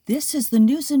This is the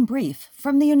news in brief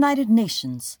from the United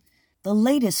Nations. The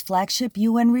latest flagship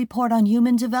UN report on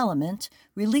human development,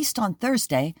 released on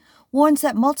Thursday, warns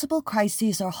that multiple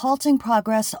crises are halting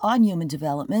progress on human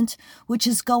development, which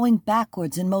is going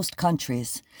backwards in most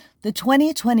countries. The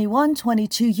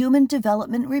 2021-22 Human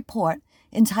Development Report,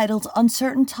 entitled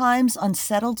Uncertain Times,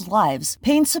 Unsettled Lives,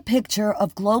 paints a picture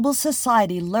of global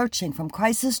society lurching from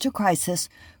crisis to crisis,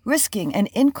 risking an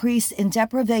increase in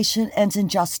deprivation and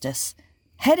injustice.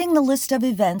 Heading the list of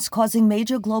events causing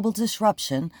major global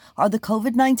disruption are the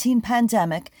COVID-19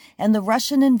 pandemic and the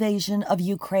Russian invasion of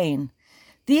Ukraine.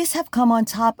 These have come on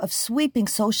top of sweeping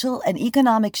social and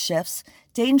economic shifts,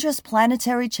 dangerous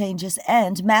planetary changes,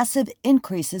 and massive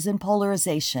increases in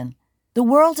polarization. The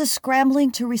world is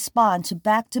scrambling to respond to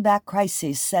back-to-back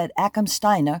crises, said Akam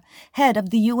Steiner, head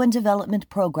of the UN Development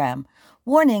Program,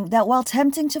 warning that while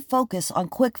tempting to focus on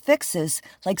quick fixes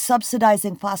like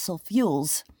subsidizing fossil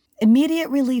fuels, immediate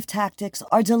relief tactics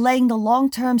are delaying the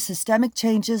long-term systemic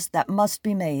changes that must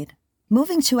be made.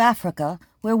 Moving to Africa,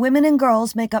 where women and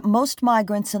girls make up most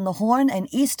migrants in the Horn and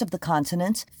east of the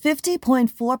continent,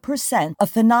 50.4%, a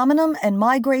phenomenon and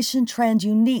migration trend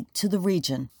unique to the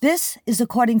region. This is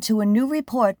according to a new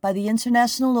report by the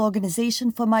International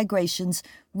Organization for Migration's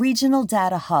Regional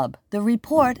Data Hub. The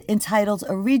report, entitled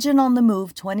A Region on the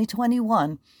Move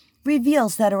 2021,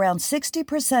 reveals that around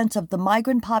 60% of the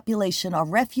migrant population are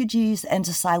refugees and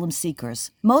asylum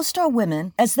seekers. Most are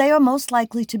women, as they are most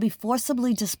likely to be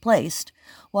forcibly displaced,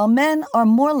 while men are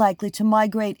more likely to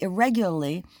migrate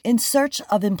irregularly in search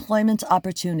of employment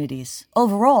opportunities.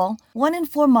 Overall, 1 in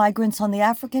 4 migrants on the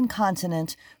African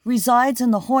continent resides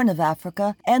in the Horn of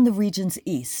Africa and the region's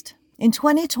east. In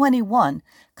 2021,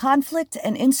 conflict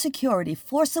and insecurity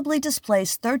forcibly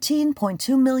displaced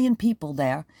 13.2 million people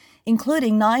there,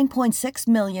 including 9.6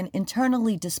 million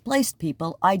internally displaced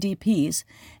people, IDPs,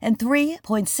 and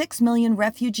 3.6 million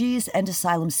refugees and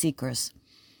asylum seekers.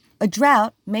 A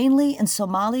drought, mainly in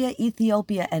Somalia,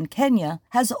 Ethiopia, and Kenya,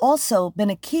 has also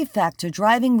been a key factor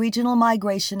driving regional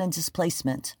migration and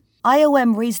displacement.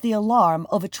 IOM raised the alarm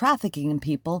over trafficking in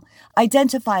people,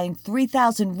 identifying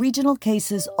 3,000 regional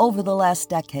cases over the last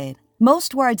decade.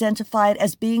 Most were identified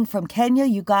as being from Kenya,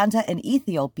 Uganda, and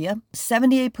Ethiopia,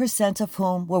 78% of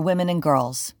whom were women and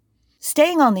girls.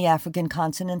 Staying on the African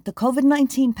continent, the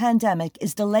COVID-19 pandemic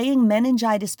is delaying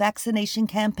meningitis vaccination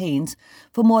campaigns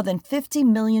for more than 50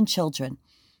 million children.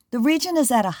 The region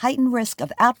is at a heightened risk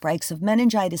of outbreaks of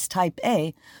meningitis type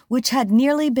A, which had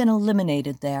nearly been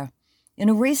eliminated there. In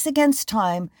a race against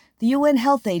time, the UN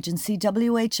Health Agency,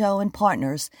 WHO, and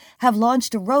partners have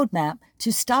launched a roadmap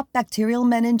to stop bacterial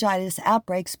meningitis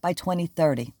outbreaks by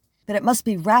 2030. But it must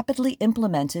be rapidly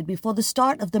implemented before the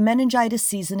start of the meningitis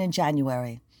season in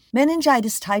January.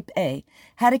 Meningitis type A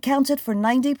had accounted for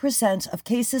 90% of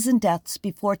cases and deaths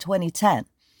before 2010.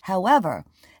 However,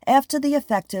 after the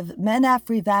effective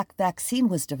Menafrivac vaccine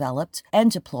was developed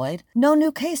and deployed, no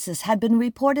new cases had been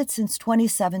reported since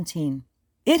 2017.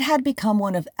 It had become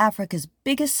one of Africa's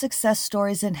biggest success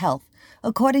stories in health,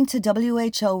 according to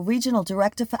WHO Regional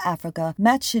Director for Africa,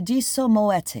 Matshidiso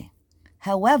Moeti.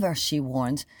 However, she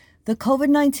warned, the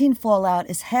COVID-19 fallout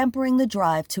is hampering the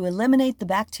drive to eliminate the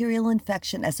bacterial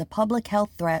infection as a public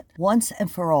health threat once and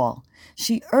for all.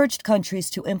 She urged countries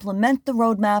to implement the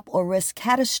roadmap or risk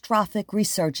catastrophic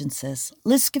resurgences.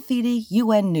 Liz Scafidi,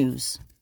 UN News.